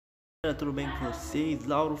Tudo bem com vocês?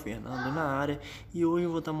 Lauro Fernando na área, e hoje eu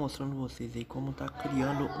vou estar mostrando vocês aí como tá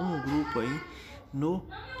criando um grupo aí no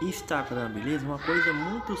Instagram, beleza? Uma coisa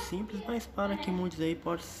muito simples, mas para que muitos aí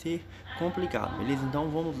pode ser complicado, beleza? Então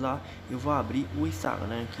vamos lá, eu vou abrir o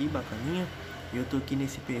Instagram aqui, bacaninha. Eu tô aqui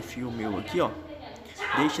nesse perfil meu aqui, ó.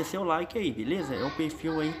 Deixa seu like aí, beleza? É o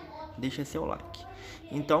perfil aí, deixa seu like.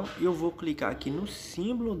 Então eu vou clicar aqui no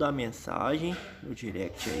símbolo da mensagem, no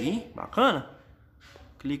direct aí, bacana?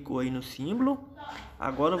 Clicou aí no símbolo.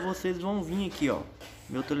 Agora vocês vão vir aqui, ó.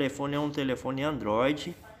 Meu telefone é um telefone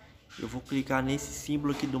Android. Eu vou clicar nesse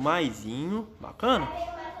símbolo aqui do maisinho. Bacana?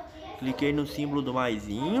 Cliquei no símbolo do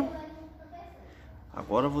maisinho.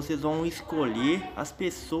 Agora vocês vão escolher as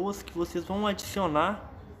pessoas que vocês vão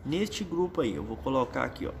adicionar neste grupo aí. Eu vou colocar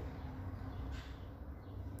aqui, ó.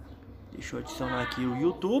 Deixa eu adicionar aqui o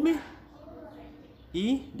YouTube.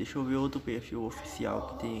 E deixa eu ver outro perfil oficial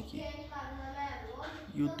que tem aqui.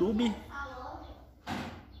 YouTube,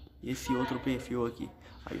 esse outro perfil aqui.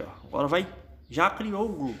 Aí, ó, agora vai, já criou o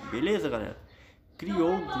grupo, beleza, galera?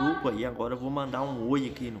 Criou o grupo aí, agora eu vou mandar um oi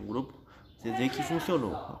aqui no grupo, vocês verem que funcionou.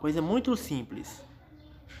 Uma coisa muito simples,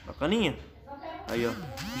 bacaninha. Aí, ó,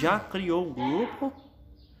 já criou o grupo.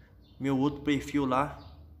 Meu outro perfil lá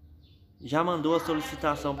já mandou a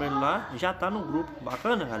solicitação para ele lá, já tá no grupo,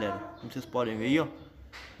 bacana, galera. Como vocês podem ver aí, ó,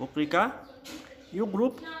 vou clicar. E o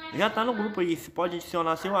grupo já tá no grupo aí. Você pode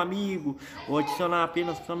adicionar seu amigo ou adicionar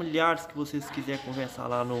apenas familiares que vocês quiserem conversar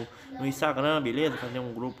lá no Instagram, beleza? Fazer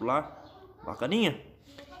um grupo lá, bacaninha.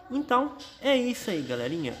 Então é isso aí,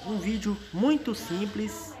 galerinha. Um vídeo muito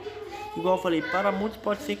simples. Igual eu falei, para muitos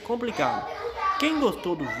pode ser complicado. Quem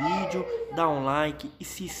gostou do vídeo, dá um like e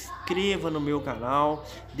se inscreva no meu canal.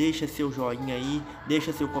 Deixa seu joinha aí,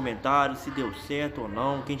 deixa seu comentário se deu certo ou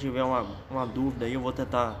não. Quem tiver uma dúvida aí, eu vou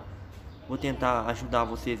tentar ajudar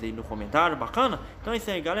vocês aí no comentário, bacana? Então é isso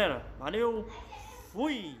aí, galera. Valeu,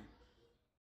 fui!